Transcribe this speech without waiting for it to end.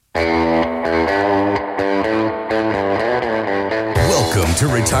to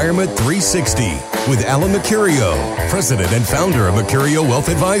Retirement 360 with Alan Mercurio, president and founder of Mercurio Wealth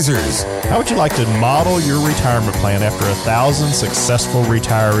Advisors. How would you like to model your retirement plan after 1,000 successful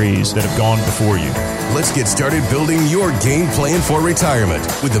retirees that have gone before you? Let's get started building your game plan for retirement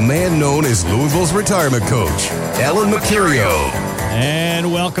with the man known as Louisville's retirement coach, Alan Mercurio.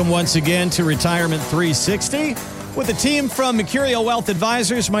 And welcome once again to Retirement 360 with the team from Mercurio Wealth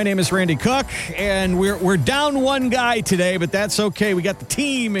Advisors. My name is Randy Cook, and we're down one guy today, but that's okay. We got the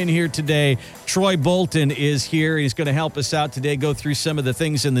team in here today. Troy Bolton is here. He's going to help us out today, go through some of the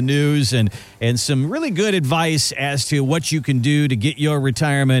things in the news and some really good advice as to what you can do to get your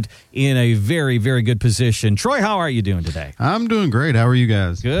retirement in a very, very good position. Troy, how are you doing today? I'm doing great. How are you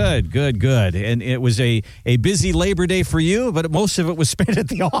guys? Good. And it was a busy Labor Day for you, but most of it was spent at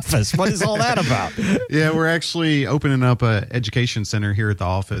the office. What is all that about? Yeah, we're actually opening up an education center here at the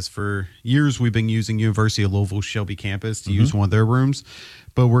office. For years, we've been using University of Louisville Shelby campus to use one of their rooms,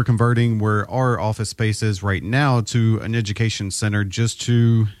 but we're converting where our office space is right now to an education center just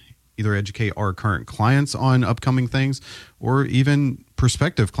to either educate our current clients on upcoming things or even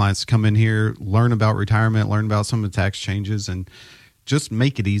prospective clients to come in here, learn about retirement, learn about some of the tax changes, and just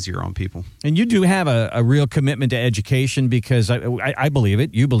make it easier on people. And you do have a real commitment to education because I believe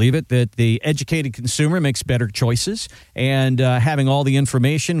it, you believe it, that the educated consumer makes better choices, and having all the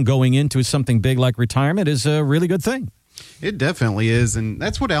information going into something big like retirement is a really good thing. It definitely is, and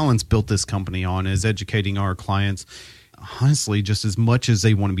that's what Alan's built this company on, is educating our clients, honestly, just as much as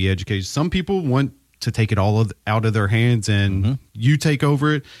they want to be educated. Some people want to take it all out of their hands and you take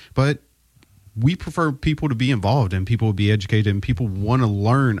over it, but we prefer people to be involved and people to be educated and people want to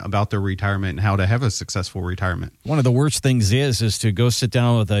learn about their retirement and how to have a successful retirement. One of the worst things is to go sit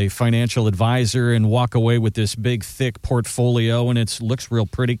down with a financial advisor and walk away with this big, thick portfolio, and it looks real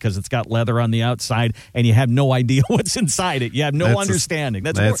pretty because it's got leather on the outside and you have no idea what's inside it. You have no understanding.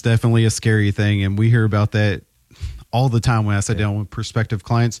 That's definitely a scary thing, and we hear about that all the time when I sit down with prospective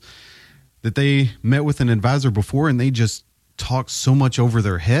clients that they met with an advisor before and they just talk so much over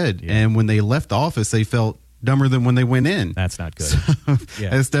their head, and when they left the office they felt dumber than when they went in. That's not good.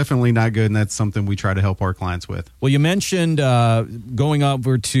 It's definitely not good, and that's something we try to help our clients with. Well, you mentioned going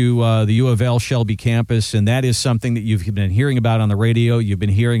over to the U of L Shelby campus, and that is something that you've been hearing about on the radio. You've been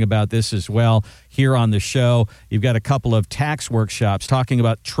hearing about this as well here on the show. You've got a couple of tax workshops talking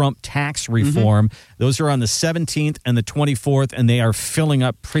about Trump tax reform. Those are on the 17th and the 24th, and they are filling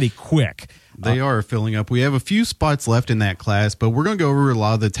up pretty quick. They are filling up. We have a few spots left in that class, but we're going to go over a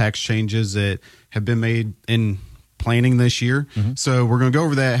lot of the tax changes that have been made in planning this year. So we're going to go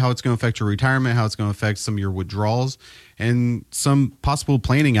over that, how it's going to affect your retirement, how it's going to affect some of your withdrawals, and some possible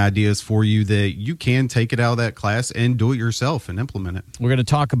planning ideas for you that you can take it out of that class and do it yourself and implement it. We're going to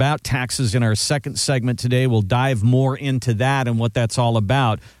talk about taxes in our second segment today. We'll dive more into that and what that's all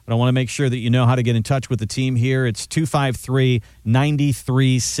about. But I want to make sure that you know how to get in touch with the team here. It's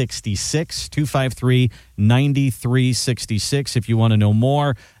 253-9366, 253-9366 if you want to know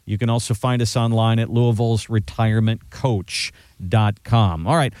more. You can also find us online at Louisville'sRetirementCoach.com.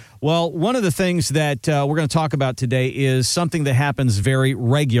 All right. Well, one of the things that we're going to talk about today is something that happens very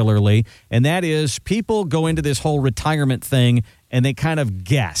regularly, and that is people go into this whole retirement thing and they kind of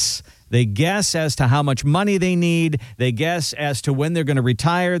guess. They guess as to how much money they need. They guess as to when they're going to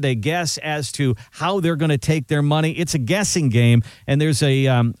retire. They guess as to how they're going to take their money. It's a guessing game. And there's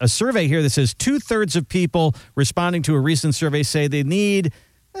a survey here that says 2/3 of people responding to a recent survey say they need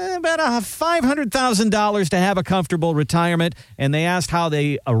about $500,000 to have a comfortable retirement. And they asked how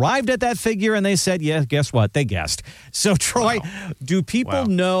they arrived at that figure, and they said, yeah, guess what? They guessed. So, Troy, do people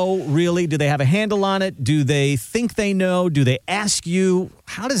know really? Do they have a handle on it? Do they think they know? Do they ask you?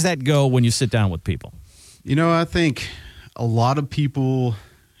 How does that go when you sit down with people? You know, I think a lot of people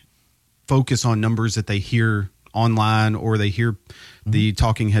focus on numbers that they hear online, or they hear the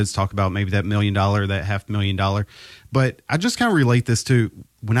talking heads talk about maybe that $1 million, that $500,000. But I just kind of relate this to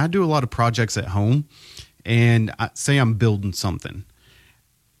when I do a lot of projects at home and I say I'm building something.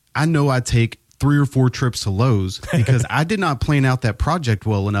 I know I take 3 or 4 trips to Lowe's because I did not plan out that project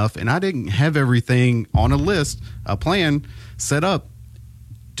well enough, and I didn't have everything on a list, a plan set up.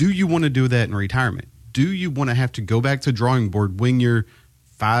 Do you want to do that in retirement? Do you want to have to go back to drawing board when you're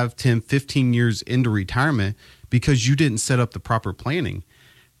 5, 10, 15 years into retirement because you didn't set up the proper planning?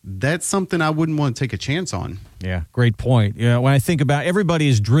 That's something I wouldn't want to take a chance on. Yeah, great point. Yeah, when I think about everybody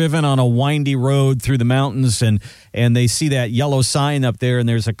is driven on a windy road through the mountains, and they see that yellow sign up there, and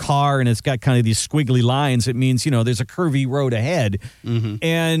there's a car, and it's got kind of these squiggly lines. It means, there's a curvy road ahead.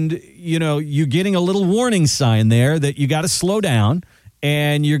 And, you're getting a little warning sign there that you got to slow down,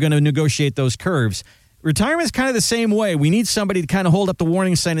 and you're going to negotiate those curves. Retirement's kind of the same way. We need somebody to kind of hold up the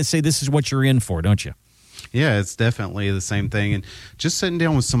warning sign and say, this is what you're in for, don't you? Yeah, it's definitely the same thing. And just sitting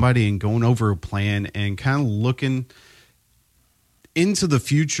down with somebody and going over a plan and kind of looking into the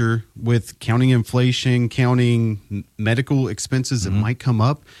future with counting inflation, counting medical expenses that might come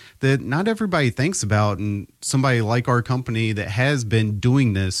up that not everybody thinks about. And somebody like our company that has been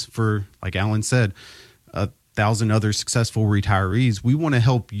doing this for, like Alan said, 1,000 other successful retirees, we want to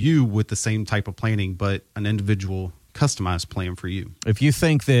help you with the same type of planning, but an individual customized plan for you. If you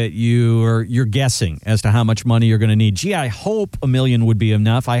think that you're guessing as to how much money you're going to need, gee, I hope $1 million would be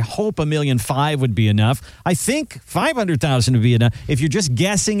enough. I hope $1.5 million would be enough. I think $500,000 would be enough. If you're just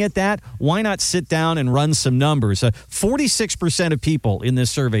guessing at that, why not sit down and run some numbers? 46% of people in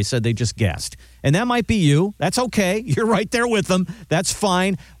this survey said they just guessed. And that might be you. That's okay. You're right there with them. That's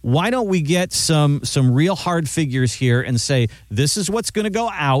fine. Why don't we get some real hard figures here and say, this is what's going to go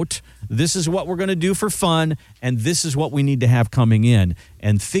out, this is what we're going to do for fun, and this is what we need to have coming in,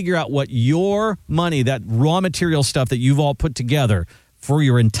 and figure out what your money, that raw material stuff that you've all put together for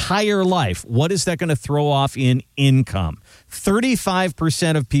your entire life, what is that going to throw off in income?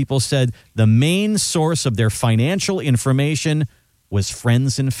 35% of people said the main source of their financial information was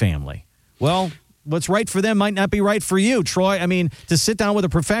friends and family. Well, what's right for them might not be right for you, Troy. I mean, to sit down with a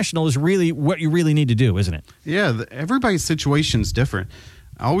professional is really what you really need to do, isn't it? Yeah, everybody's situation is different.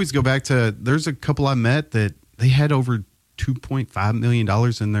 I always go back to, there's a couple I met that they had over $2.5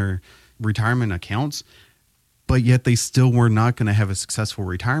 million in their retirement accounts, but yet they still were not going to have a successful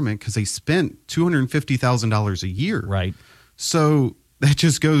retirement because they spent $250,000 a year. Right. So that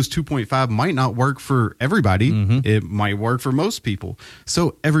just goes 2.5 might not work for everybody. It might work for most people.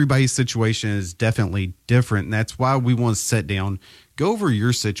 So everybody's situation is definitely different. And that's why we want to sit down, go over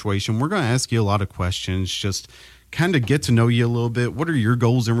your situation. We're going to ask you a lot of questions, just kind of get to know you a little bit. What are your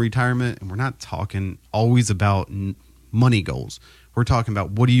goals in retirement? And we're not talking always about money goals. We're talking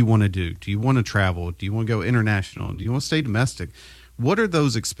about, what do you want to do? Do you want to travel? Do you want to go international? Do you want to stay domestic? What are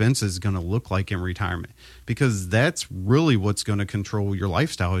those expenses going to look like in retirement? Because that's really what's going to control your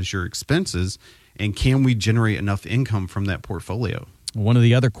lifestyle, is your expenses. And can we generate enough income from that portfolio? One of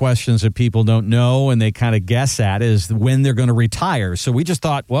the other questions that people don't know and they kind of guess at is when they're going to retire. So we just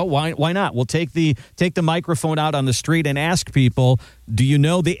thought, well, why not? We'll take the microphone out on the street and ask people, do you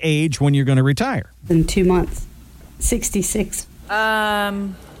know the age when you're going to retire? In 2 months. 66.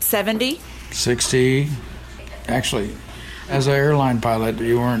 70. 60. Actually, as an airline pilot,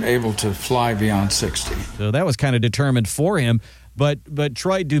 you weren't able to fly beyond 60. So that was kind of determined for him. But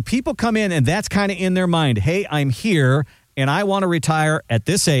Troy, do people come in and that's kind of in their mind? Hey, I'm here and I want to retire at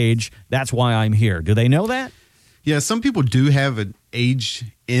this age. That's why I'm here. Do they know that? Yeah, some people do have an age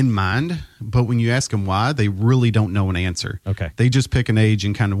in mind, but when you ask them why, they really don't know an answer. Okay. They just pick an age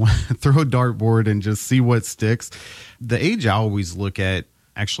and kind of throw a dartboard and just see what sticks. The age I always look at,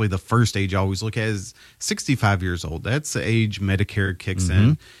 actually the first age I always look at, is 65 years old. That's the age Medicare kicks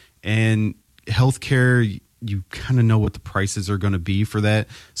in. And healthcare, you kind of know what the prices are going to be for that.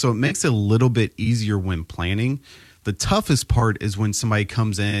 So it makes it a little bit easier when planning. The toughest part is when somebody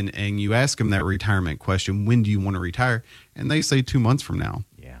comes in and you ask them that retirement question, when do you want to retire? And they say 2 months from now.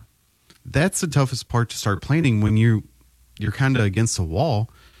 Yeah. That's the toughest part to start planning, when you're kind of against the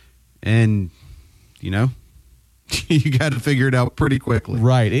wall and, you know, you got to figure it out pretty quickly.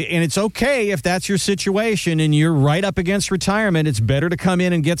 Right. And it's okay if that's your situation and you're right up against retirement. It's better to come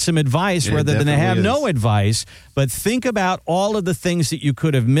in and get some advice rather than to have no advice. But think about all of the things that you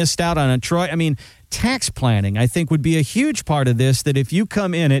could have missed out on. And Troy, I mean, tax planning, I think, would be a huge part of this, that if you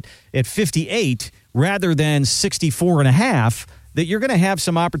come in at 58 rather than 64 and a half, that you're going to have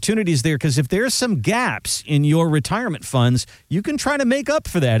some opportunities there, because if there's some gaps in your retirement funds, you can try to make up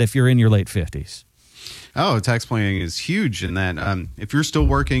for that if you're in your late 50s. Oh, tax planning is huge in that. If you're still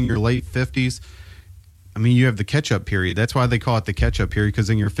working your late 50s, I mean, you have the catch-up period. That's why they call it the catch-up period, because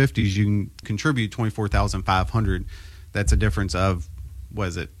in your 50s, you can contribute $24,500. That's a difference of, what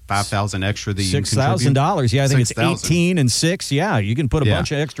is it, $5,000 extra that you can contribute? $6,000. Yeah, I think it's 6,000. 18 and 6. Yeah, you can put a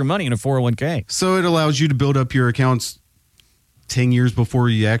bunch of extra money in a 401k. So it allows you to build up your accounts 10 years before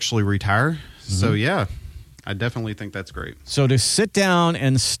you actually retire. So, yeah. I definitely think that's great. So to sit down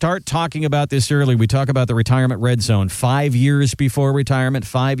and start talking about this early, we talk about the retirement red zone, 5 years before retirement,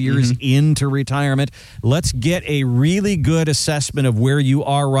 5 years into retirement. Let's get a really good assessment of where you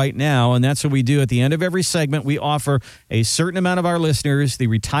are right now. And that's what we do at the end of every segment. We offer a certain amount of our listeners the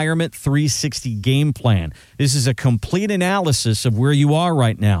Retirement 360 Game Plan. This is a complete analysis of where you are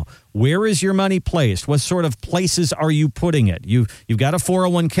right now. Where is your money placed? What sort of places are you putting it? You've got a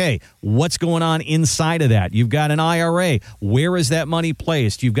 401k. What's going on inside of that? You've got an IRA. Where is that money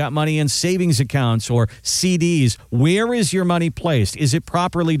placed? You've got money in savings accounts or CDs. Where is your money placed? Is it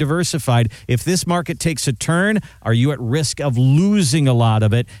properly diversified? If this market takes a turn, are you at risk of losing a lot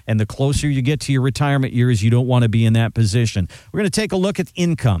of it? And the closer you get to your retirement years, you don't want to be in that position. We're going to take a look at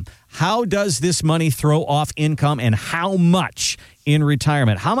income. How does this money throw off income, and how much in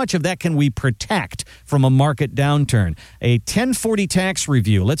retirement? How much of that can we protect from a market downturn? A 1040 tax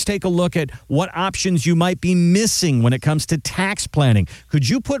review. Let's take a look at what options you might be missing when it comes to tax planning. Could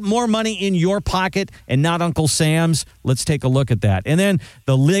you put more money in your pocket and not Uncle Sam's? Let's take a look at that. And then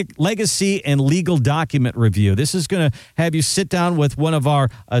the legacy and legal document review. This is going to have you sit down with one of our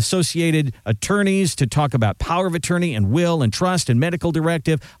associated attorneys to talk about power of attorney and will and trust and medical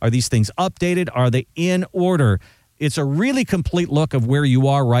directive. Are these things updated? Are they in order? It's a really complete look of where you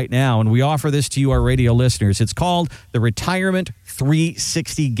are right now, and we offer this to you, our radio listeners. It's called the Retirement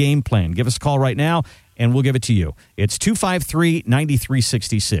 360 Game Plan. Give us a call right now, and we'll give it to you. It's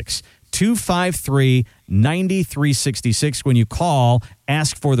 253-9366. 253-9366. When you call,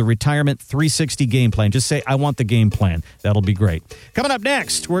 ask for the Retirement 360 Game Plan. Just say, I want the game plan. That'll be great. Coming up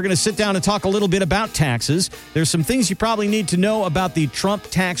next, we're going to sit down and talk a little bit about taxes. There's some things you probably need to know about the Trump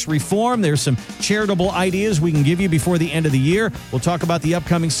tax reform. There's some charitable ideas we can give you before the end of the year. We'll talk about the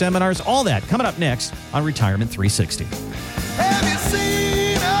upcoming seminars. All that coming up next on Retirement 360. Have you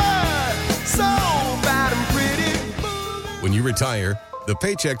seen her? So bad and pretty. When you retire, the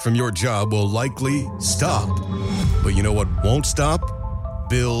paycheck from your job will likely stop. But you know what won't stop?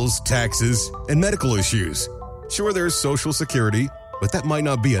 Bills, taxes, and medical issues. Sure, there's Social Security, but that might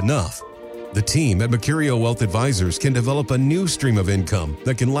not be enough. The team at Mercurio Wealth Advisors can develop a new stream of income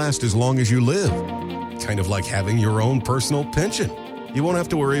that can last as long as you live. Kind of like having your own personal pension. You won't have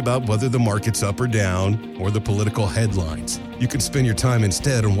to worry about whether the market's up or down or the political headlines. You can spend your time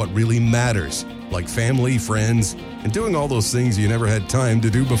instead on what really matters, like family, friends, and doing all those things you never had time to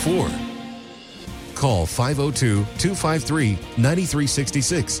do before. Call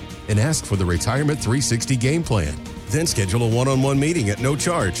 502-253-9366 and ask for the Retirement 360 Game Plan. Then schedule a one-on-one meeting at no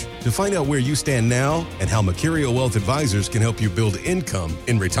charge to find out where you stand now and how Mercurio Wealth Advisors can help you build income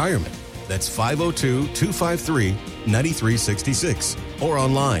in retirement. That's 502-253-9366 or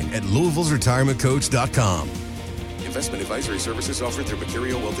online at Louisville'sRetirementCoach.com. Investment advisory services offered through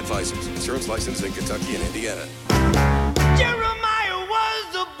Mercurio Wealth Advisors. Insurance licensed in Kentucky and Indiana. Jeremiah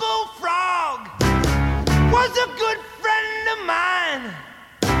was a bullfrog, was a good friend of mine.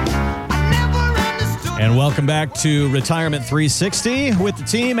 I never understood. And welcome back to Retirement 360 with the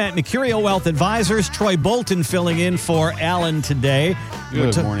team at Mercurio Wealth Advisors. Troy Bolton filling in for Alan today.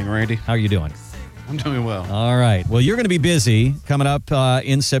 Good morning, Randy. How are you doing? I'm doing well. All right. Well, you're going to be busy coming up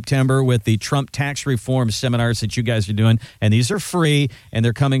in September with the Trump tax reform seminars that you guys are doing. And these are free, and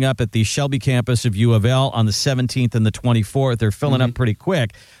they're coming up at the Shelby campus of U of L on the 17th and the 24th. They're filling up pretty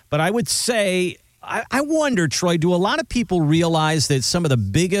quick. But I would say, I wonder, Troy, do a lot of people realize that some of the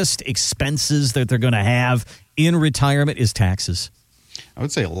biggest expenses that they're going to have in retirement is taxes? I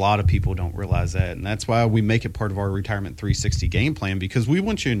would say a lot of people don't realize that, and that's why we make it part of our Retirement 360 Game Plan, because we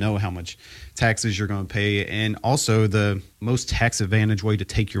want you to know how much taxes you're going to pay and also the most tax advantage way to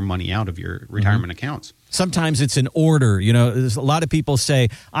take your money out of your retirement accounts. Sometimes it's an order. You know, there's a lot of people say,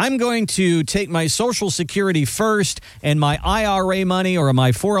 I'm going to take my Social Security first and my IRA money or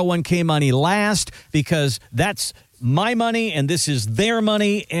my 401k money last because that's my money and this is their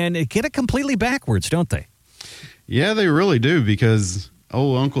money, and they get it completely backwards, don't they? Yeah, they really do, because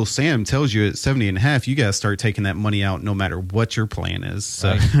Uncle Sam tells you at 70 and a half, you got to start taking that money out no matter what your plan is.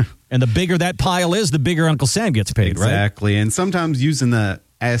 So. Right. And the bigger that pile is, the bigger Uncle Sam gets paid, exactly. Right? Exactly. And sometimes using the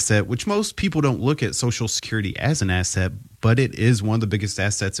asset, which most people don't look at Social Security as an asset, but it is one of the biggest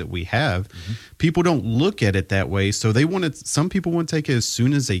assets that we have. People don't look at it that way. So some people want to take it as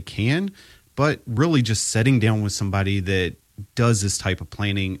soon as they can, but really just sitting down with somebody that does this type of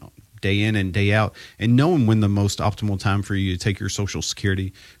planning day in and day out, and knowing when the most optimal time for you to take your Social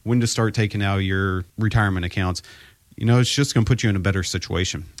Security, when to start taking out your retirement accounts, it's just going to put you in a better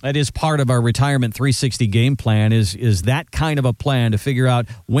situation. That is part of our Retirement 360 Game Plan is that kind of a plan to figure out,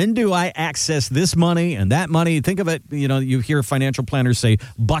 when do I access this money and that money? Think of it, you hear financial planners say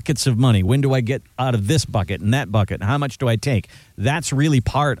buckets of money. When do I get out of this bucket and that bucket? And how much do I take? That's really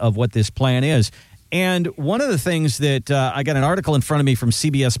part of what this plan is. And one of the things that I got an article in front of me from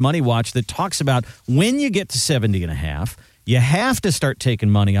CBS Money Watch that talks about when you get to 70 and a half, you have to start taking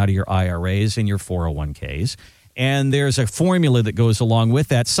money out of your IRAs and your 401ks. And there's a formula that goes along with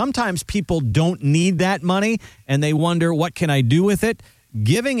that. Sometimes people don't need that money and they wonder, what can I do with it?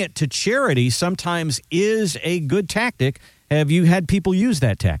 giving it to charity sometimes is a good tactic. Have you had people use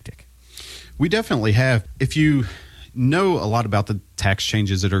that tactic? We definitely have. If you know a lot about the tax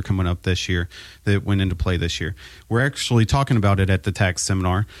changes that are coming up this year, that went into play this year, we're actually talking about it at the tax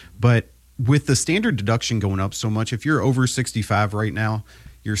seminar. But with the standard deduction going up so much, if you're over 65 right now,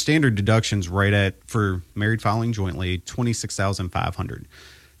 your standard deduction's right at, for married filing jointly, $26,500.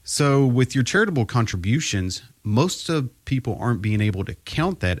 So with your charitable contributions, most of people aren't being able to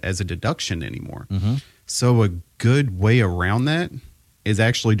count that as a deduction anymore. So a good way around that is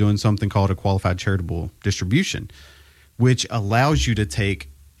actually doing something called a qualified charitable distribution, which allows you to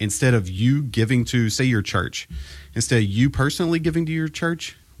take, instead of you giving to, say, your church, instead of you personally giving to your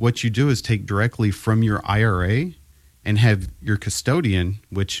church, what you do is take directly from your IRA and have your custodian,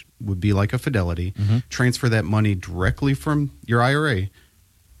 which would be like a Fidelity, transfer that money directly from your IRA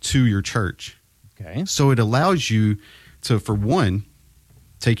to your church. Okay. So it allows you to, for one,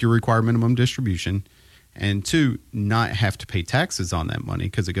 take your required minimum distribution, and two, not have to pay taxes on that money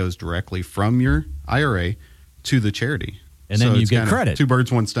because it goes directly from your IRA to the charity. And then you get credit. 2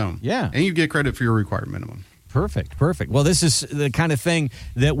 birds, 1 stone. Yeah. And you get credit for your required minimum. Perfect. Well, this is the kind of thing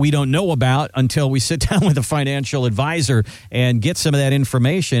that we don't know about until we sit down with a financial advisor and get some of that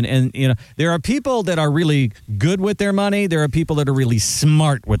information. And, there are people that are really good with their money. There are people that are really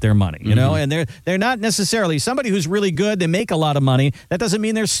smart with their money, you know, and they're not necessarily somebody who's really good. They make a lot of money. That doesn't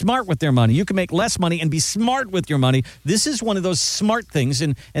mean they're smart with their money. You can make less money and be smart with your money. This is one of those smart things.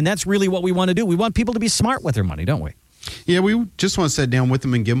 And that's really what we want to do. We want people to be smart with their money, don't we? Yeah, we just want to sit down with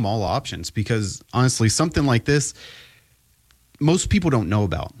them and give them all options because, honestly, something like this, most people don't know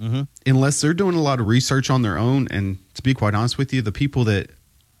about unless they're doing a lot of research on their own. And to be quite honest with you, the people that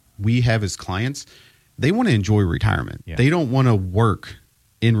we have as clients, they want to enjoy retirement. Yeah. They don't want to work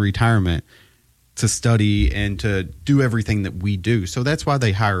in retirement to study and to do everything that we do. So that's why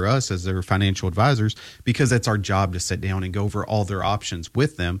they hire us as their financial advisors, because that's our job to sit down and go over all their options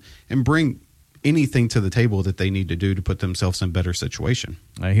with them and bring anything to the table that they need to do to put themselves in a better situation.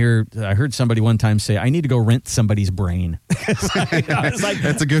 I heard somebody one time say, I need to go rent somebody's brain. It's like,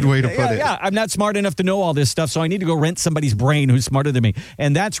 that's a good way to put it. Yeah, I'm not smart enough to know all this stuff, so I need to go rent somebody's brain who's smarter than me.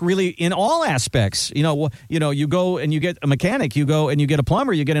 And that's really in all aspects. You go and you get a mechanic, you go and you get a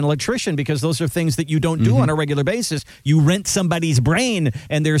plumber, you get an electrician, because those are things that you don't do on a regular basis. You rent somebody's brain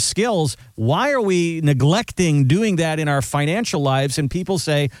and their skills. Why are we neglecting doing that in our financial lives? And people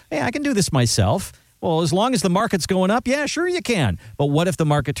say, hey, I can do this myself. Well, as long as the market's going up, yeah, sure you can. But what if the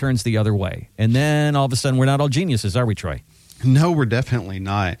market turns the other way? And then all of a sudden we're not all geniuses, are we, Troy? No, we're definitely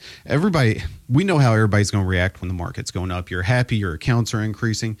not. We know how everybody's going to react when the market's going up. You're happy, your accounts are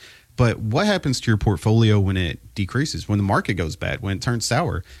increasing. But what happens to your portfolio when it decreases, when the market goes bad, when it turns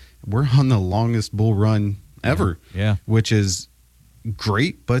sour? We're on the longest bull run ever, which is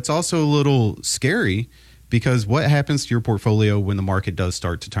great, but it's also a little scary because what happens to your portfolio when the market does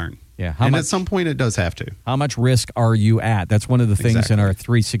start to turn? Yeah, at some point it does have to. How much risk are you at? That's one of the things in our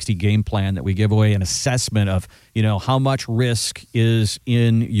 360 game plan that we give away, an assessment of, how much risk is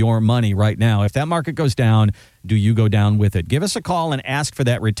in your money right now. If that market goes down, do you go down with it? Give us a call and ask for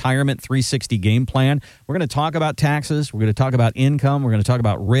that Retirement 360 game plan. We're going to talk about taxes. We're going to talk about income. We're going to talk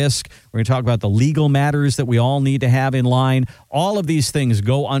about risk. We're going to talk about the legal matters that we all need to have in line. All of these things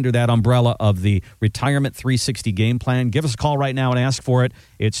go under that umbrella of the Retirement 360 game plan. Give us a call right now and ask for it.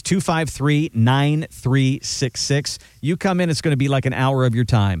 It's 253-9366. You come in, it's going to be like an hour of your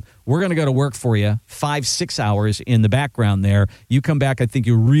time. We're going to go to work for you 5-6 hours in the background there. You come back, I think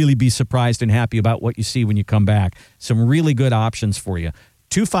you'll really be surprised and happy about what you see when you come back. Some really good options for you.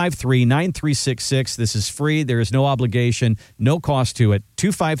 253-9366. This is free. There is no obligation, no cost to it.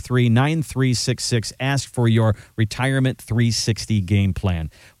 253-9366. Ask for your Retirement 360 game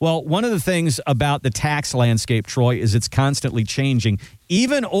plan. Well, one of the things about the tax landscape, Troy, is it's constantly changing.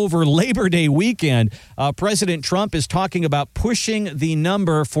 Even over Labor Day weekend, President Trump is talking about pushing the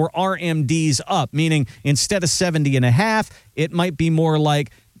number for RMDs up, meaning instead of 70.5, it might be more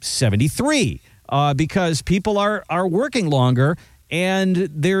like 73 because people are working longer. And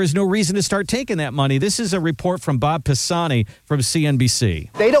there is no reason to start taking that money. This is a report from Bob Pisani from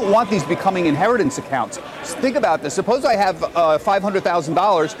CNBC. They don't want these becoming inheritance accounts. Think about this. Suppose I have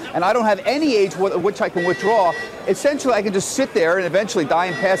 $500,000 and I don't have any age at which I can withdraw. Essentially, I can just sit there and eventually die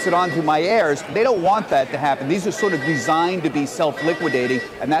and pass it on to my heirs. They don't want that to happen. These are sort of designed to be self-liquidating,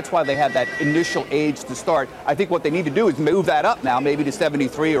 and that's why they have that initial age to start. I think what they need to do is move that up now, maybe to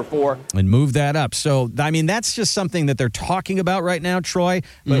 73 or 4. And move that up. So, that's just something that they're talking about right now, Troy.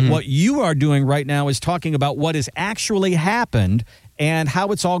 But what you are doing right now is talking about what has actually happened and how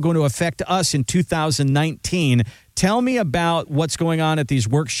it's all going to affect us in 2019. Tell me about what's going on at these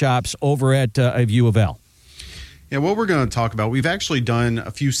workshops over at U of L. Yeah, what we're going to talk about, we've actually done a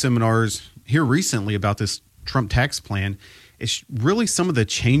few seminars here recently about this Trump tax plan. It's really some of the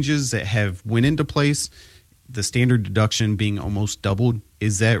changes that have went into place, the standard deduction being almost doubled.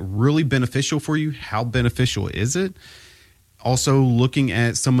 Is that really beneficial for you? How beneficial is it? Also looking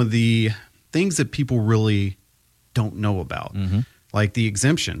at some of the things that people really don't know about, like the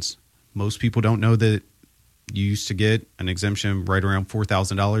exemptions. Most people don't know that you used to get an exemption right around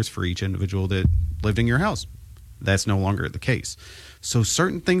 $4,000 for each individual that lived in your house. That's no longer the case. So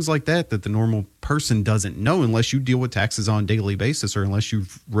certain things like that the normal person doesn't know unless you deal with taxes on a daily basis or unless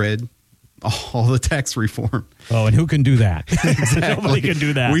you've read all the tax reform. Oh, and who can do that? Exactly. Nobody can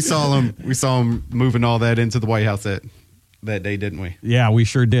do that. We saw them moving all that into the White House that day, didn't we? Yeah, we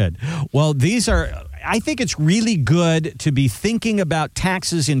sure did. Well, I think it's really good to be thinking about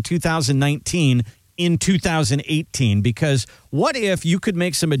taxes in 2019 in 2018, because what if you could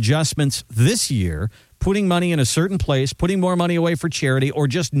make some adjustments this year, putting money in a certain place, putting more money away for charity, or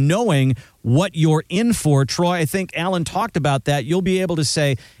just knowing what you're in for? Troy, I think Alan talked about that. You'll be able to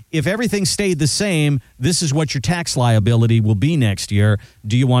say, if everything stayed the same, this is what your tax liability will be next year.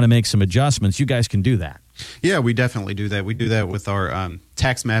 Do you want to make some adjustments? You guys can do that. Yeah, we definitely do that. We do that with our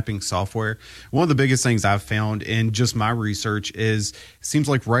tax mapping software. One of the biggest things I've found in just my research is it seems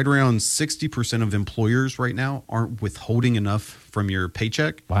like right around 60% of employers right now aren't withholding enough from your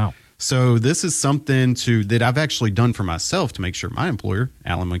paycheck. Wow. So this is something that I've actually done for myself to make sure my employer,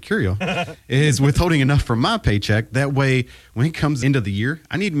 Alan Mercurio, is withholding enough from my paycheck. That way, when it comes into the year,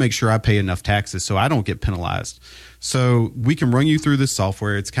 I need to make sure I pay enough taxes so I don't get penalized. So we can run you through this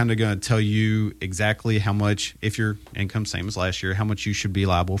software. It's kind of going to tell you exactly how much, if your income same as last year, how much you should be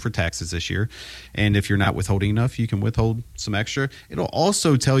liable for taxes this year. And if you're not withholding enough, you can withhold some extra. It'll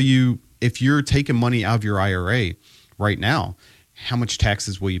also tell you if you're taking money out of your IRA right now, how much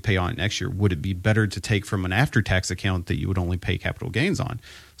taxes will you pay on it next year? Would it be better to take from an after-tax account that you would only pay capital gains on?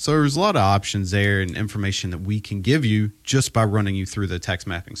 So there's a lot of options there and information that we can give you just by running you through the tax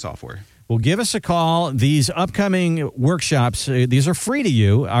mapping software. Well, give us a call. These upcoming workshops, these are free to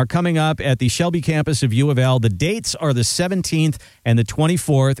you, are coming up at the Shelby campus of U of L. The dates are the 17th and the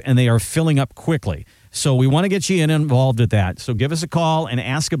 24th, and they are filling up quickly. So we want to get you involved at that. So give us a call and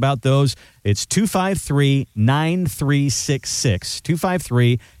ask about those. It's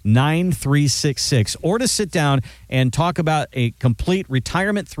 253-9366, 253-9366, or to sit down and talk about a complete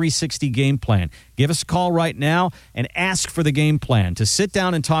Retirement 360 game plan. Give us a call right now and ask for the game plan to sit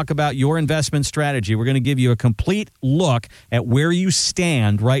down and talk about your investment strategy. We're going to give you a complete look at where you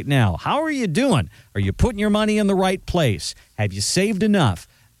stand right now. How are you doing? Are you putting your money in the right place? Have you saved enough?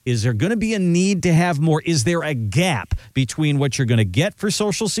 Is there going to be a need to have more? Is there a gap between what you're going to get for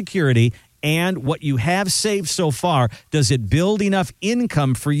Social Security and what you have saved so far? Does it build enough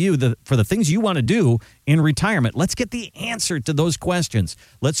income for you for the things you want to do in retirement? Let's get the answer to those questions.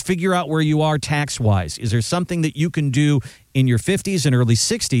 Let's figure out where you are tax-wise. Is there something that you can do in your 50s and early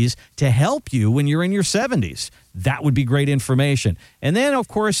 60s to help you when you're in your 70s? That would be great information. And then, of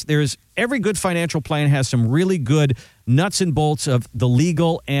course, every good financial plan has some really good nuts and bolts of the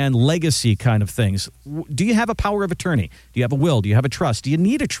legal and legacy kind of things. Do you have a power of attorney? Do you have a will? Do you have a trust? Do you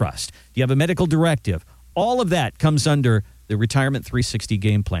need a trust? Do you have a medical directive? All of that comes under the Retirement 360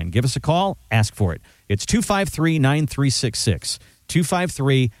 game plan. Give us a call. Ask for it. It's 253-9366.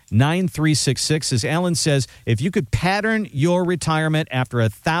 253-9366. As Alan says, if you could pattern your retirement after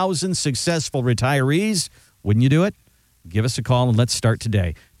 1,000 successful retirees, wouldn't you do it? Give us a call and let's start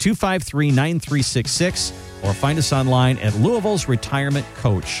today. 253-9366 or find us online at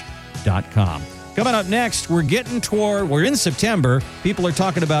Louisville'sRetirementCoach.com. Coming up next, we're in September. People are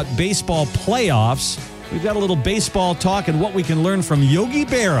talking about baseball playoffs. We've got a little baseball talk and what we can learn from Yogi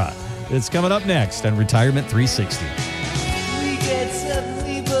Berra. It's coming up next on Retirement 360.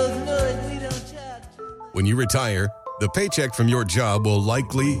 When you retire, the paycheck from your job will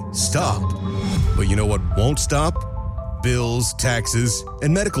likely stop. But you know what won't stop? Bills, taxes,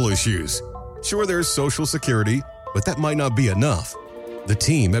 and medical issues. Sure, there's Social Security, but that might not be enough. The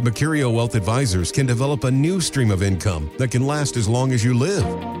team at Mercurio Wealth Advisors can develop a new stream of income that can last as long as you live.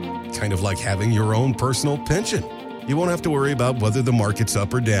 Kind of like having your own personal pension. You won't have to worry about whether the market's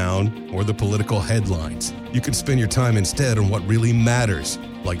up or down or the political headlines. You can spend your time instead on what really matters,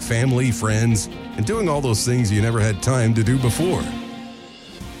 like family, friends, and doing all those things you never had time to do before.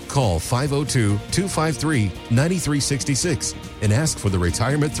 Call 502-253-9366 and ask for the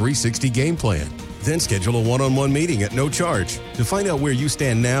Retirement 360 game plan. Then schedule a one-on-one meeting at no charge to find out where you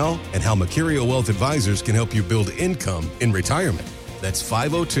stand now and how Mercurio Wealth Advisors can help you build income in retirement. That's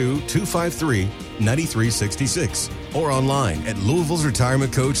 502-253-9366 or online at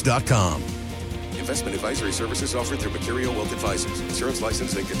Louisville'sRetirementCoach.com. Investment advisory services offered through Mercurio Wealth Advisors. Insurance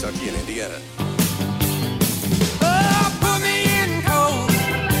licensed in Kentucky and Indiana. Oh, put me in cold.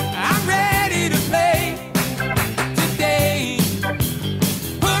 I'm ready to play today.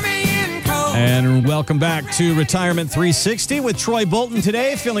 Put me in cold. And welcome back to Retirement 360 with Troy Bolton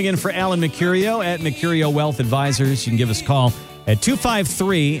today, filling in for Alan Mercurio at Mercurio Wealth Advisors. You can give us a call at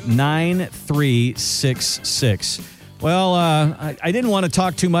 253-9366. Well, I didn't want to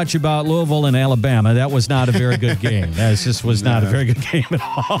talk too much about Louisville and Alabama. That was not a very good game. That just was not a very good game at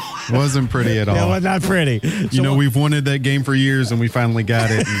all. Wasn't pretty at all. It was not pretty. You know, we've wanted that game for years, and we finally got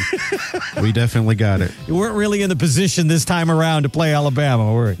it. And we definitely got it. You weren't really in the position this time around to play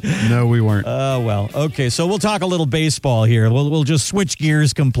Alabama, were we? No, we weren't. Well, okay. So we'll talk a little baseball here. We'll just switch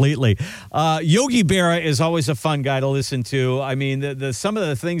gears completely. Yogi Berra is always a fun guy to listen to. I mean, some of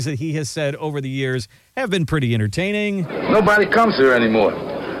the things that he has said over the years have been pretty entertaining. Nobody comes here anymore.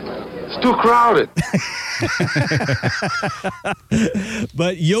 It's too crowded.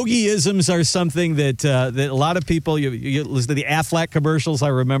 But yogi-isms are something that a lot of people, you listen to the Aflac commercials, I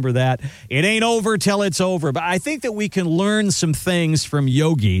remember that. It ain't over till it's over. But I think that we can learn some things from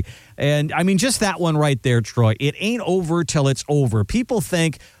Yogi. And, I mean, just that one right there, Troy. It ain't over till it's over. People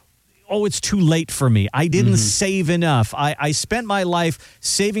think, oh, it's too late for me. I didn't save enough. I spent my life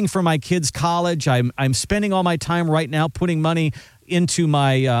saving for my kids' college. I'm spending all my time right now putting money into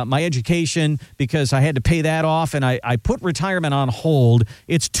my my education because I had to pay that off, and I put retirement on hold.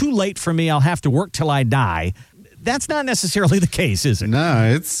 It's too late for me. I'll have to work till I die. That's not necessarily the case, is it?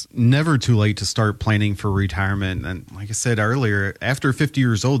 No, it's never too late to start planning for retirement. And like I said earlier, after 50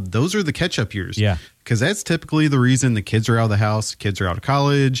 years old, those are the catch-up years. Yeah. Because that's typically the reason the kids are out of the house, kids are out of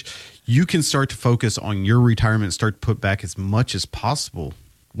college. You can start to focus on your retirement, start to put back as much as possible.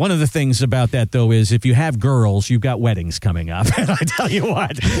 One of the things about that, though, is if you have girls, you've got weddings coming up. And I tell you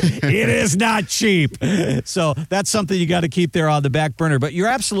what, it is not cheap. So that's something you got to keep there on the back burner. But you're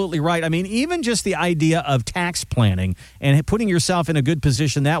absolutely right. I mean, even just the idea of tax planning and putting yourself in a good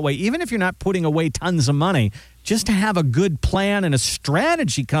position that way, even if you're not putting away tons of money, just to have a good plan and a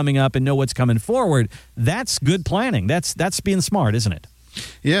strategy coming up and know what's coming forward, that's good planning. That's being smart, isn't it?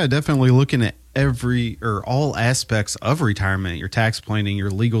 Yeah, definitely looking at all aspects of retirement, your tax planning, your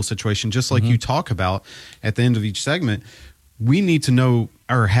legal situation, just like you talk about at the end of each segment. We need to know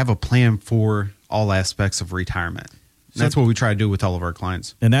or have a plan for all aspects of retirement. That's what we try to do with all of our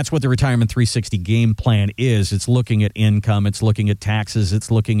clients. And that's what the Retirement 360 game plan is. It's looking at income. It's looking at taxes. It's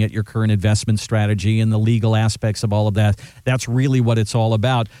looking at your current investment strategy and the legal aspects of all of that. That's really what it's all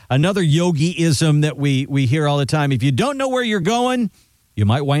about. Another yogi-ism that we hear all the time, if you don't know where you're going, you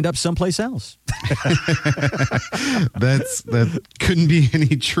might wind up someplace else. That couldn't be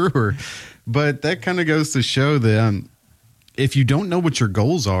any truer. But that kind of goes to show that if you don't know what your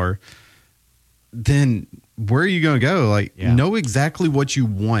goals are, then where are you going to go? Know exactly what you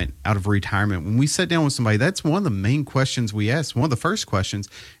want out of retirement. When we sit down with somebody, that's one of the main questions we ask. One of the first questions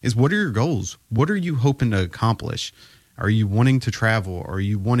is, what are your goals? What are you hoping to accomplish? Are you wanting to travel? Are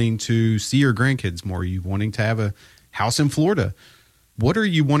you wanting to see your grandkids more? Are you wanting to have a house in Florida? What are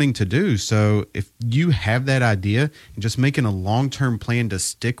you wanting to do? So if you have that idea and just making a long-term plan to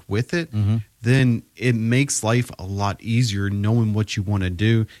stick with it, then it makes life a lot easier knowing what you want to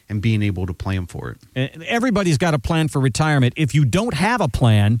do and being able to plan for it. And everybody's got a plan for retirement. If you don't have a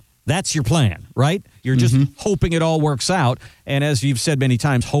plan, that's your plan, right? You're just hoping it all works out. And as you've said many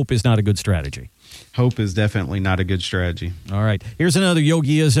times, hope is not a good strategy. Hope is definitely not a good strategy. All right. Here's another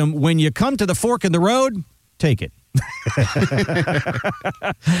yogiism. When you come to the fork in the road, take it.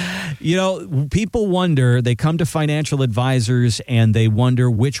 You know, people wonder, they come to financial advisors and they wonder,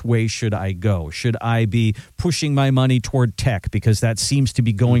 which way should I go? Should I be pushing my money toward tech because that seems to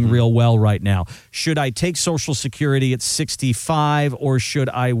be going real well right now? Should I take Social Security at 65 or should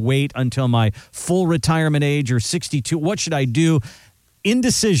I wait until my full retirement age or 62? What should I do?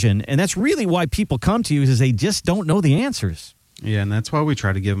 Indecision. And that's really why people come to you, is they just don't know the answers. Yeah, and that's why we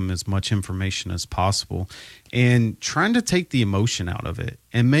try to give them as much information as possible and trying to take the emotion out of it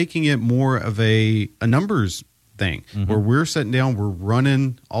and making it more of a numbers thing where we're sitting down, we're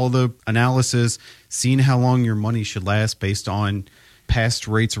running all the analysis, seeing how long your money should last based on past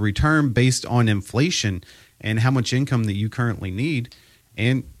rates of return, based on inflation and how much income that you currently need,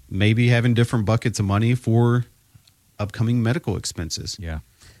 and maybe having different buckets of money for upcoming medical expenses. Yeah.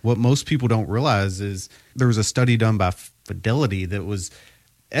 What most people don't realize is there was a study done by Fidelity that was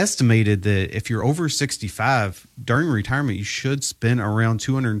estimated that if you're over 65 during retirement, you should spend around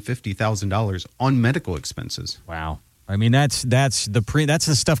 $250,000 on medical expenses. Wow. I mean, that's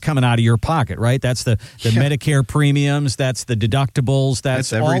the stuff coming out of your pocket, right? That's the Medicare premiums. That's the deductibles.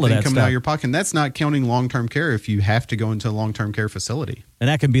 That's everything all of that coming stuff out of your pocket. And that's not counting long-term care if you have to go into a long-term care facility. And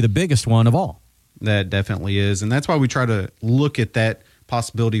that can be the biggest one of all. That definitely is. And that's why we try to look at that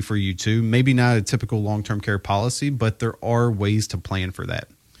possibility for you too. Maybe not a typical long-term care policy, but there are ways to plan for that.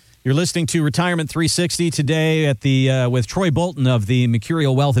 You're listening to Retirement 360 today at the with Troy Bolton of the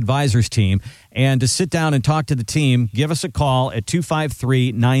Mercurial Wealth Advisors team. And to sit down and talk to the team, give us a call at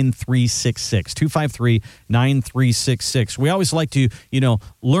 253-9366. 253-9366. We always like to,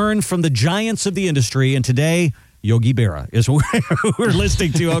 learn from the giants of the industry. And today, Yogi Berra is who we're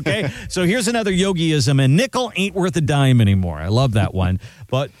listening to, okay? So here's another Yogiism, and nickel ain't worth a dime anymore. I love that one.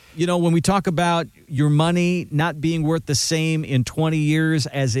 But, when we talk about your money not being worth the same in 20 years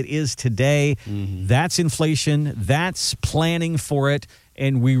as it is today, that's inflation. That's planning for it.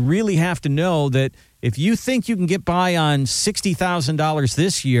 And we really have to know that if you think you can get by on $60,000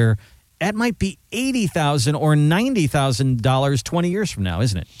 this year, that might be $80,000 or $90,000 20 years from now,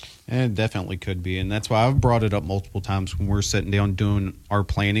 isn't it? It definitely could be. And that's why I've brought it up multiple times when we're sitting down doing our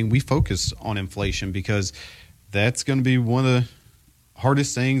planning. We focus on inflation because that's going to be one of the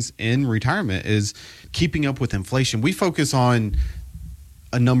hardest things in retirement is keeping up with inflation. We focus on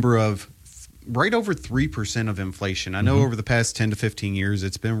a number of right over 3% of inflation. I know over the past 10 to 15 years,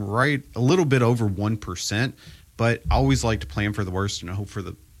 it's been right a little bit over 1%, but I always like to plan for the worst and hope for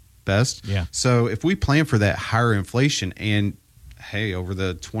the best. Yeah. So if we plan for that higher inflation and hey, over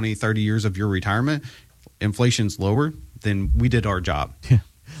the 20, 30 years of your retirement, inflation's lower, then we did our job. Yeah.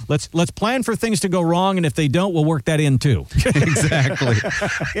 Let's plan for things to go wrong, and if they don't, we'll work that in too. Exactly.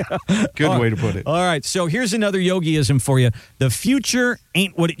 Good way to put it. All right, so here's another Yogiism for you. The future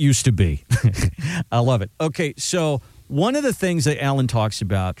ain't what it used to be. I love it. Okay, so one of the things that Alan talks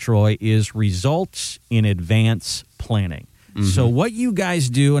about, Troy, is results in advance planning. So what you guys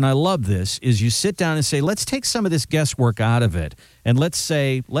do, and I love this, is you sit down and say, let's take some of this guesswork out of it. And let's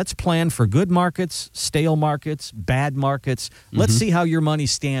plan for good markets, stale markets, bad markets. Let's see how your money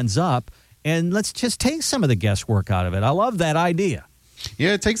stands up. And let's just take some of the guesswork out of it. I love that idea.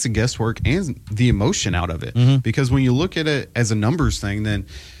 Yeah, it takes the guesswork and the emotion out of it. Because when you look at it as a numbers thing, then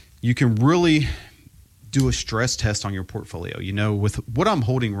you can really do a stress test on your portfolio. With what I'm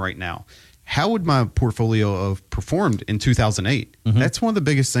holding right now, how would my portfolio have performed in 2008? That's one of the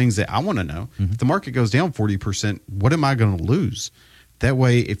biggest things that I want to know. If the market goes down 40%, what am I going to lose? That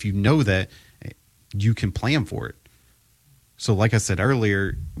way, if you know that, you can plan for it. So like I said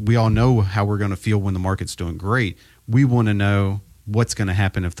earlier, we all know how we're going to feel when the market's doing great. We want to know what's going to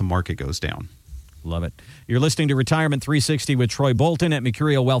happen if the market goes down. Love it. You're listening to Retirement 360 with Troy Bolton at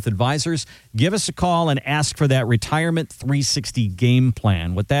Mercurial Wealth Advisors. Give us a call and ask for that Retirement 360 game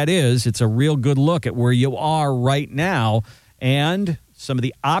plan. What that is, it's a real good look at where you are right now and some of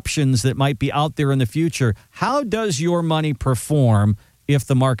the options that might be out there in the future. How does your money perform if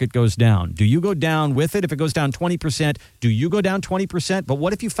the market goes down? Do you go down with it? If it goes down 20%, do you go down 20%? But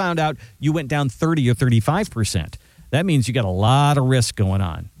what if you found out you went down 30 or 35%? That means you got a lot of risk going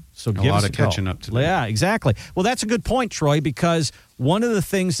on. So give us a call. Catching up to that. Yeah, exactly. Well, that's a good point, Troy, because one of the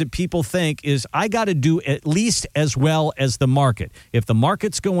things that people think is I got to do at least as well as the market. If the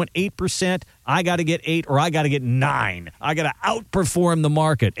market's going 8%, I got to get 8 or I got to get 9. I got to outperform the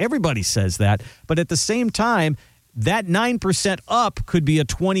market. Everybody says that. But at the same time, that 9% up could be a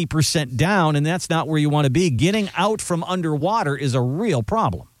 20% down, and that's not where you want to be. Getting out from underwater is a real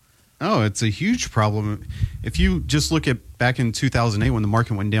problem. Oh, it's a huge problem. If you just look at back in 2008 when the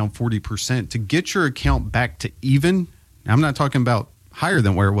market went down 40%, to get your account back to even, I'm not talking about higher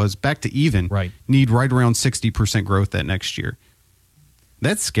than where it was, back to even, right, need right around 60% growth that next year.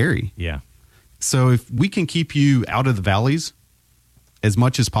 That's scary. Yeah. So if we can keep you out of the valleys as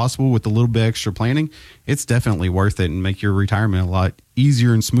much as possible with a little bit extra planning, it's definitely worth it and make your retirement a lot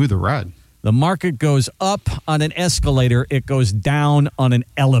easier and smoother ride. The market goes up on an escalator. It goes down on an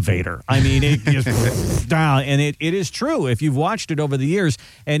elevator. I mean, it just down. And it is true if you've watched it over the years.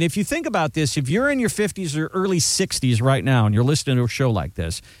 And if you think about this, if you're in your 50s or early 60s right now and you're listening to a show like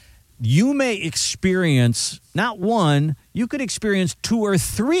this, you may experience not one, you could experience 2 or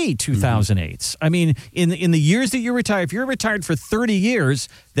 3 2008s. I mean, in the years that you retire, if you're retired for 30 years,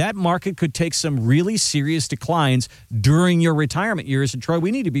 that market could take some really serious declines during your retirement years. And Troy,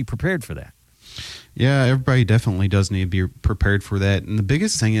 we need to be prepared for that. Yeah, everybody definitely does need to be prepared for that. And the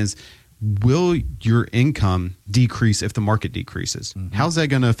biggest thing is, will your income decrease if the market decreases? How's that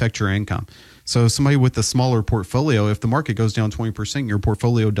going to affect your income? So somebody with a smaller portfolio, if the market goes down 20%, your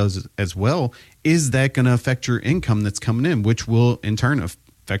portfolio does as well, is that going to affect your income that's coming in, which will in turn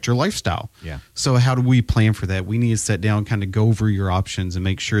affect your lifestyle. Yeah. So how do we plan for that? We need to sit down, kind of go over your options and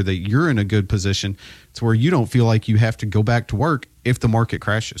make sure that you're in a good position to where you don't feel like you have to go back to work if the market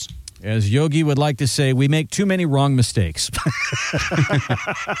crashes. As Yogi would like to say, we make too many wrong mistakes.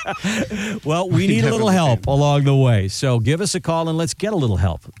 Well, we need a little help along the way. So give us a call and let's get a little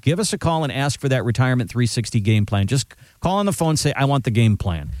help. Give us a call and ask for that Retirement 360 game plan. Just call on the phone and say, I want the game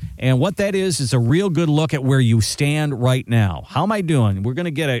plan. And what that is a real good look at where you stand right now. How am I doing? We're going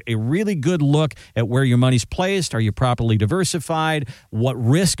to get a really good look at where your money's placed. Are you properly diversified? What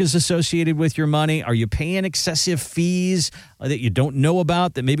risk is associated with your money? Are you paying excessive fees that you don't know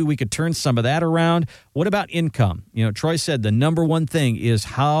about that maybe we could turn some of that around? What about income? You know, Troy said the number one thing is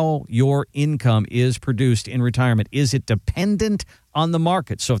how your income is produced in retirement. Is it dependent on the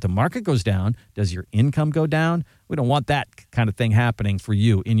market? So if the market goes down, does your income go down? We don't want that kind of thing happening for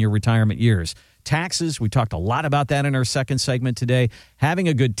you in your retirement years. Taxes, we talked a lot about that in our second segment today. Having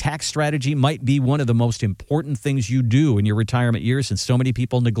a good tax strategy might be one of the most important things you do in your retirement years, and so many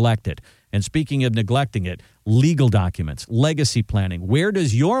people neglect it. And speaking of neglecting it, legal documents, legacy planning. Where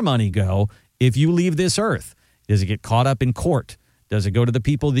does your money go if you leave this earth? Does it get caught up in court? Does it go to the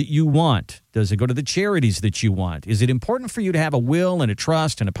people that you want? Does it go to the charities that you want? Is it important for you to have a will and a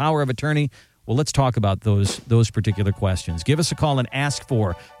trust and a power of attorney? Well, let's talk about those particular questions. Give us a call and ask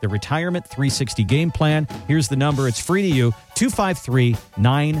for the Retirement 360 game plan. Here's the number. It's free to you,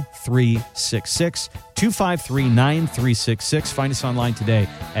 253-9366, 253-9366. Find us online today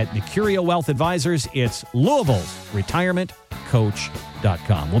at Mercurio Wealth Advisors. It's Louisville's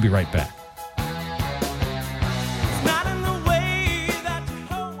retirementcoach.com. We'll be right back.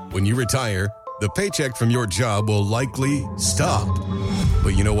 When you retire, the paycheck from your job will likely stop.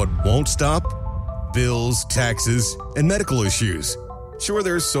 But you know what won't stop? Bills, taxes, and medical issues. Sure,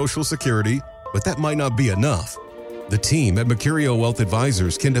 there's Social Security, but that might not be enough. The team at Mercurio Wealth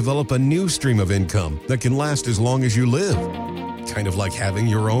Advisors can develop a new stream of income that can last as long as you live. Kind of like having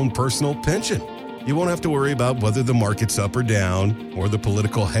your own personal pension. You won't have to worry about whether the market's up or down or the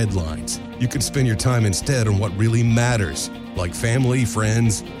political headlines. You can spend your time instead on what really matters, like family,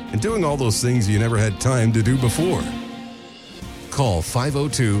 friends, and doing all those things you never had time to do before. Call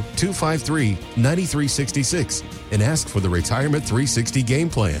 502-253-9366 and ask for the Retirement 360 game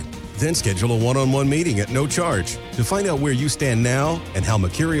plan. Then schedule a one-on-one meeting at no charge to find out where you stand now and how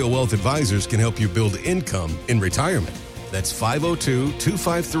Mercurio Wealth Advisors can help you build income in retirement. That's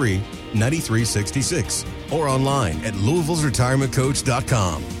 502-253-9366 or online at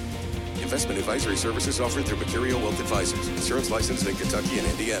Louisville'sRetirementCoach.com. Investment advisory services offered through Mercurio Wealth Advisors. Insurance licensed in Kentucky and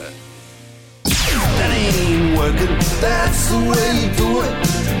Indiana. That ain't working, that's the way you do it.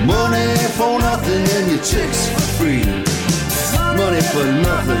 Money for nothing and your chicks for free. Money for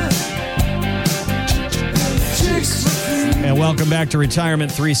nothing, chicks for free. And welcome back to Retirement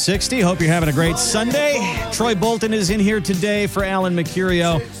 360. Hope you're having a great Sunday. Troy Bolton is in here today for Alan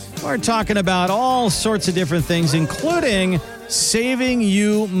Mercurio. We're talking about all sorts of different things, including saving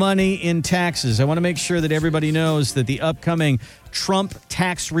you money in taxes. I want to make sure that everybody knows that the upcoming Trump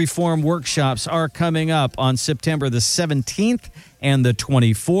tax reform workshops are coming up on September the 17th and the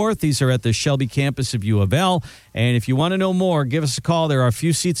 24th. These are at the Shelby campus of U of L. And if you want to know more, give us a call. There are a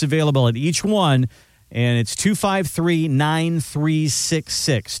few seats available at each one. And it's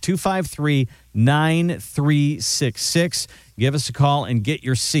 253-9366, 253-9366. Give us a call and get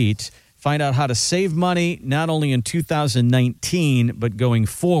your seat. Find out how to save money, not only in 2019, but going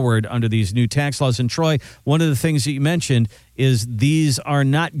forward under these new tax laws. And Troy, one of the things that you mentioned is these are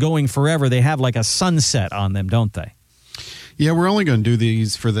not going forever. They have like a sunset on them, don't they? Yeah, we're only going to do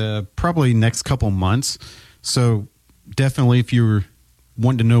these for the probably next couple months. So definitely if you're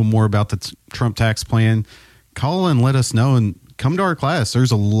wanting to know more about the Trump tax plan, call and let us know and come to our class.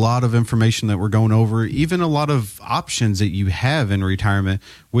 There's a lot of information that we're going over, even a lot of options that you have in retirement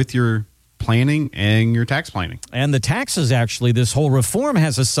with your planning and your tax planning. And the taxes, actually, this whole reform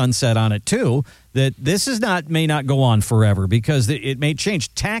has a sunset on it too, that this is not may not go on forever because it may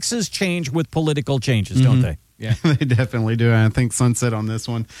change. Taxes change with political changes, don't they? Yeah, they definitely do. And I think sunset on this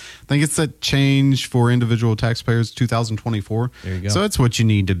one. I think it's a change for individual taxpayers 2024. There you go. So that's what you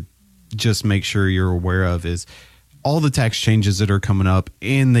need to just make sure you're aware of is all the tax changes that are coming up,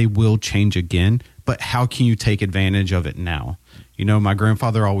 and they will change again. But how can you take advantage of it now? You know, my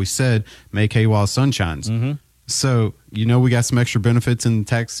grandfather always said, make hay while the sun shines. So, you know, we got some extra benefits in the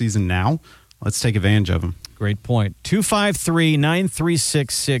tax season now. Let's take advantage of them. Great point.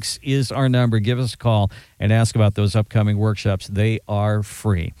 253-9366 is our number. Give us a call and ask about those upcoming workshops. They are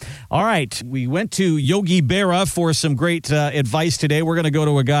free. All right. We went to Yogi Berra for some great advice today. We're going to go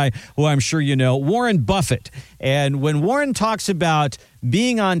to a guy who I'm sure you know, Warren Buffett. And when Warren talks about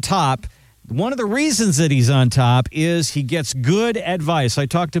being on top, one of the reasons that he's on top is he gets good advice. I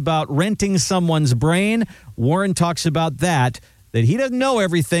talked about renting someone's brain. Warren talks about that he doesn't know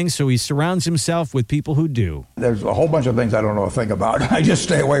everything, so he surrounds himself with people who do. There's a whole bunch of things I don't know a thing about. I just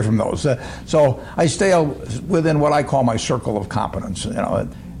stay away from those. So I stay within what I call my circle of competence.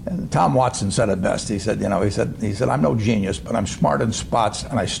 And Tom Watson said it best. He said, I'm no genius, but I'm smart in spots,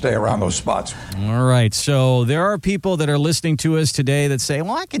 and I stay around those spots. All right. So there are people that are listening to us today that say,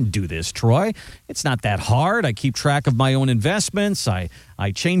 well, I can do this, Troy. It's not that hard. I keep track of my own investments. I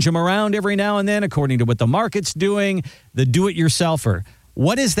change them around every now and then according to what the market's doing. The do-it-yourselfer.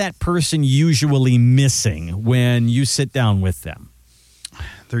 What is that person usually missing when you sit down with them?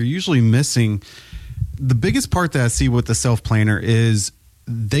 They're usually missing the biggest part that I see with the self-planner is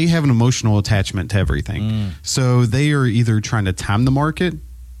they have an emotional attachment to everything. So they are either trying to time the market,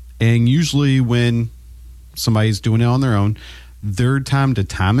 and usually when somebody's doing it on their own, their time to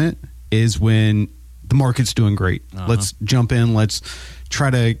time it is when the market's doing great. Let's jump in. Let's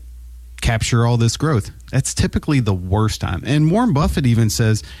try to capture all this growth. That's typically the worst time. And Warren Buffett even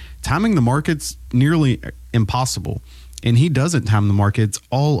says timing the market's nearly impossible. And he doesn't time the markets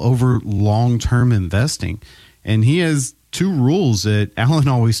all over long-term investing. And he has two rules that Alan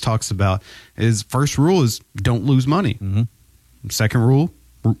always talks about. His first rule is don't lose money. Second rule,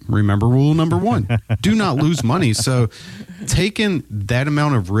 remember rule number one, do not lose money. So taking that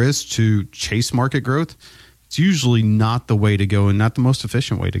amount of risk to chase market growth, it's usually not the way to go and not the most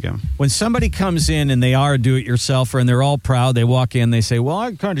efficient way to go. When somebody comes in and they are a do-it-yourselfer and they're all proud, they walk in, they say, well,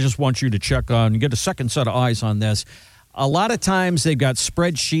 I kind of just want you to check on, get a second set of eyes on this. A lot of times they've got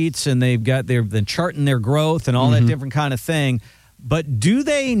spreadsheets and they've been charting their growth and all that different kind of thing. But do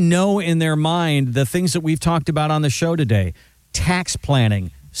they know in their mind the things that we've talked about on the show today? Tax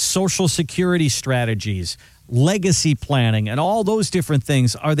planning, Social Security strategies, legacy planning, and all those different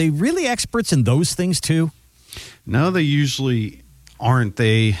things. Are they really experts in those things too? No, they usually aren't.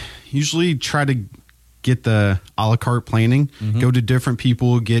 They usually try to get the a la carte planning, go to different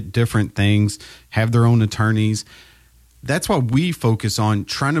people, get different things, have their own attorneys. That's what we focus on,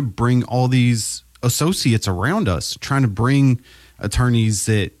 trying to bring all these associates around us, trying to bring attorneys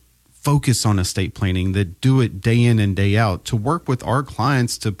that focus on estate planning, that do it day in and day out, to work with our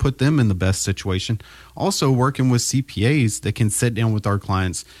clients to put them in the best situation. Also working with CPAs that can sit down with our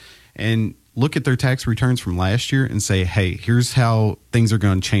clients and look at their tax returns from last year and say, hey, here's how things are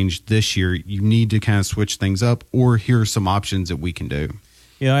going to change this year. You need to kind of switch things up, or here are some options that we can do.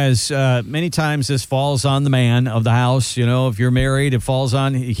 You know, as many times this falls on the man of the house. You know, if you're married, it falls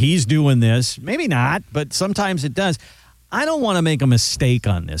on, he's doing this. Maybe not, but sometimes it does. I don't want to make a mistake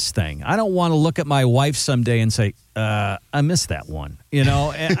on this thing. I don't want to look at my wife someday and say, I missed that one. You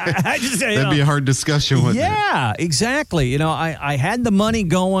know, and I just, that'd be a hard discussion with Yeah, exactly. You know, I had the money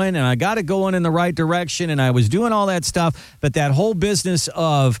going and I got it going in the right direction and I was doing all that stuff. But that whole business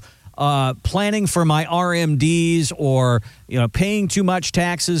of planning for my RMDs, or paying too much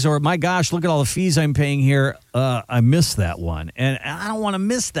taxes, or my gosh, look at all the fees I'm paying here. I missed that one, and I don't want to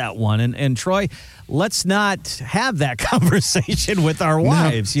miss that one. And Troy, let's not have that conversation with our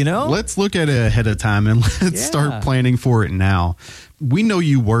wives. Now, let's look at it ahead of time and let's start planning for it now. We know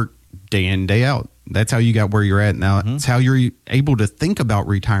you work day in, day out. That's how you got where you're at now. It's how you're able to think about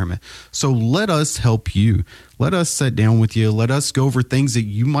retirement. So let us help you. Let us sit down with you. Let us go over things that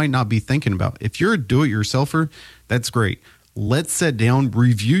you might not be thinking about. If you're a do-it-yourselfer, that's great. Let's sit down,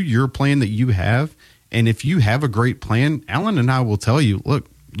 review your plan that you have. And if you have a great plan, Alan and I will tell you, look,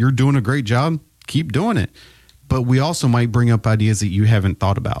 you're doing a great job. Keep doing it. But we also might bring up ideas that you haven't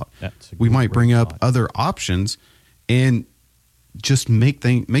thought about. We might bring up other options and just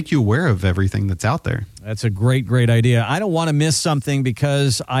make you aware of everything that's out there. That's a great idea. I don't want to miss something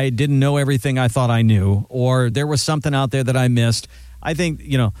because I didn't know everything I thought I knew, or there was something out there that I missed. I think,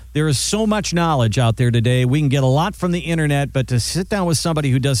 there is so much knowledge out there today. We can get a lot from the internet, but to sit down with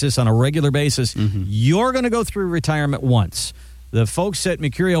somebody who does this on a regular basis, you're going to go through retirement once. The folks at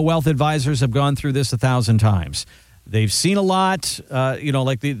Mercurio Wealth Advisors have gone through this 1,000 times. They've seen a lot,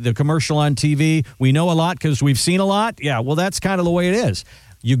 like the commercial on TV. We know a lot because we've seen a lot. Yeah, well, that's kind of the way it is.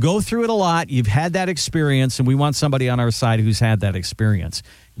 You go through it a lot. You've had that experience, and we want somebody on our side who's had that experience.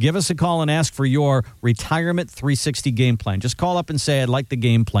 Give us a call and ask for your Retirement 360 game plan. Just call up and say, I'd like the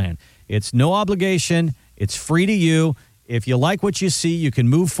game plan. It's no obligation. It's free to you. If you like what you see, you can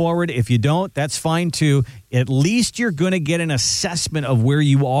move forward. If you don't, that's fine too. At least you're going to get an assessment of where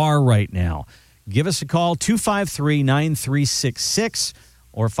you are right now. Give us a call, 253-9366,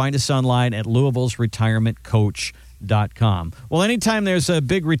 or find us online at Louisville'sRetirementCoach.com. Well, anytime there's a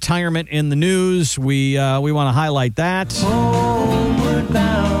big retirement in the news, we want to highlight that. Homeward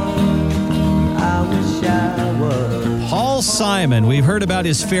bound, I wish I was. Paul Simon, we've heard about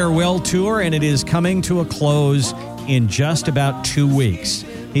his farewell tour, and it is coming to a close in just about 2 weeks.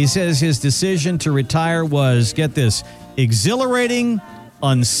 He says his decision to retire was, get this, exhilarating,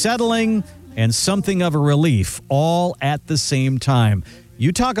 unsettling, and something of a relief, all at the same time.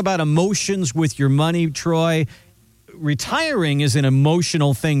 You talk about emotions with your money, Troy. Retiring is an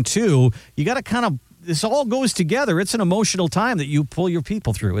emotional thing, too. You got to kind of, this all goes together. It's an emotional time that you pull your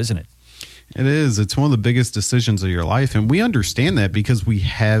people through, isn't it? It is. It's one of the biggest decisions of your life. And we understand that because we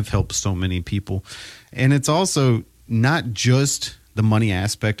have helped so many people. And it's also not just the money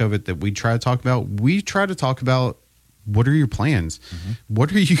aspect of it that we try to talk about. We try to talk about, what are your plans? Mm-hmm.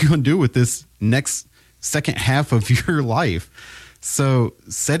 What are you going to do with this next second half of your life? So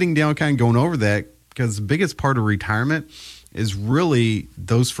setting down, kind of going over that, because the biggest part of retirement is really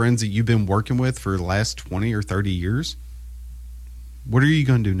those friends that you've been working with for the last 20 or 30 years. What are you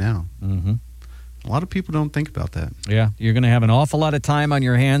going to do now? Mm-hmm. A lot of people don't think about that. Yeah, you're going to have an awful lot of time on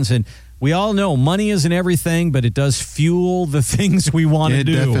your hands, and we all know money isn't everything, but it does fuel the things we want to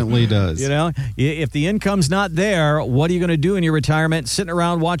do. It definitely does. You know, if the income's not there, what are you going to do in your retirement? Sitting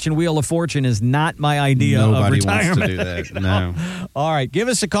around watching Wheel of Fortune is not my idea of retirement. Nobody wants to do that. No. All right, give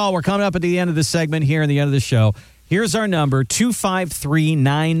us a call. We're coming up at the end of the segment here, and the end of the show. Here's our number,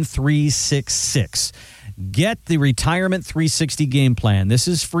 253-9366. Get the Retirement 360 game plan. This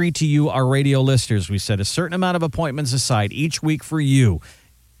is free to you, our radio listeners. We set a certain amount of appointments aside each week for you.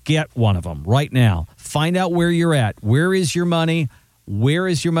 Get one of them right now. Find out where you're at. Where is your money? Where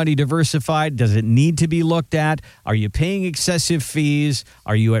is your money diversified? Does it need to be looked at? Are you paying excessive fees?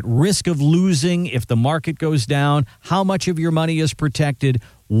 Are you at risk of losing if the market goes down? How much of your money is protected?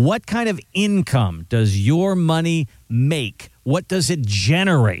 What kind of income does your money make? What does it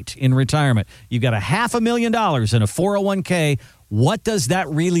generate in retirement? You've got $500,000 in a 401k. What does that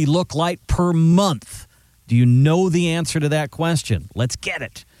really look like per month? Do you know the answer to that question? Let's get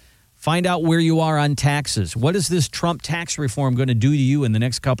it. Find out where you are on taxes. What is this Trump tax reform going to do to you in the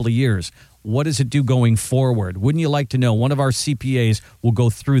next couple of years? What does it do going forward? Wouldn't you like to know? One of our CPAs will go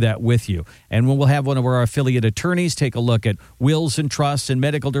through that with you. And we'll have one of our affiliate attorneys take a look at wills and trusts and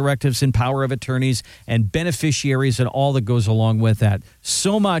medical directives and power of attorneys and beneficiaries and all that goes along with that.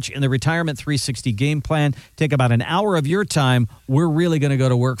 So much in the Retirement 360 game plan. Take about an hour of your time. We're really going to go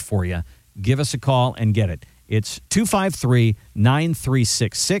to work for you. Give us a call and get it. It's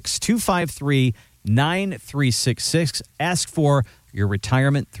 253-9366, 253-9366. Ask for your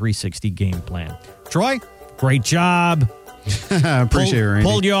Retirement 360 game plan. Troy, great job. I appreciate it, Randy.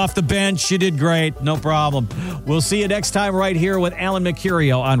 Pulled you off the bench. You did great. No problem. We'll see you next time right here with Alan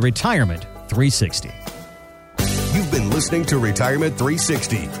Mercurio on Retirement 360. You've been listening to Retirement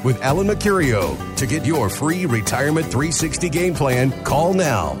 360 with Alan Mercurio. To get your free Retirement 360 game plan, call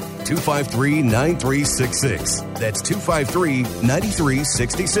now. 253-9366. That's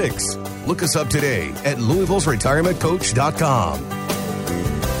 253-9366. Look us up today at Louisville'sRetirementCoach.com.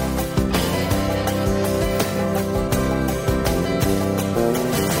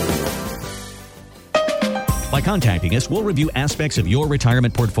 By contacting us, we'll review aspects of your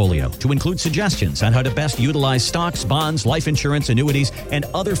retirement portfolio to include suggestions on how to best utilize stocks, bonds, life insurance, annuities, and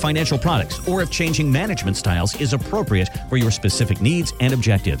other financial products, or if changing management styles is appropriate for your specific needs and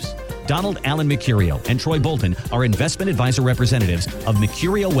objectives. Donald Allen Mercurio and Troy Bolton are investment advisor representatives of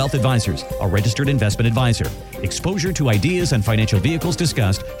Mercurio Wealth Advisors, a registered investment advisor. Exposure to ideas and financial vehicles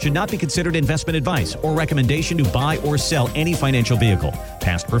discussed should not be considered investment advice or recommendation to buy or sell any financial vehicle.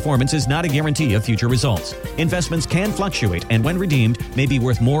 Past performance is not a guarantee of future results. Investments can fluctuate and when redeemed may be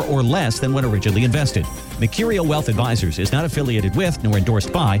worth more or less than when originally invested. Mercurio Wealth Advisors is not affiliated with nor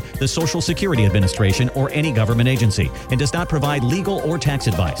endorsed by the Social Security Administration or any government agency and does not provide legal or tax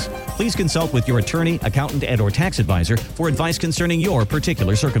advice. Please consult with your attorney, accountant, and/or tax advisor for advice concerning your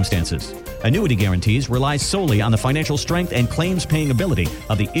particular circumstances. Annuity guarantees rely solely on the financial strength and claims-paying ability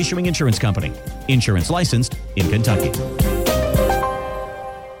of the issuing insurance company. Insurance licensed in Kentucky.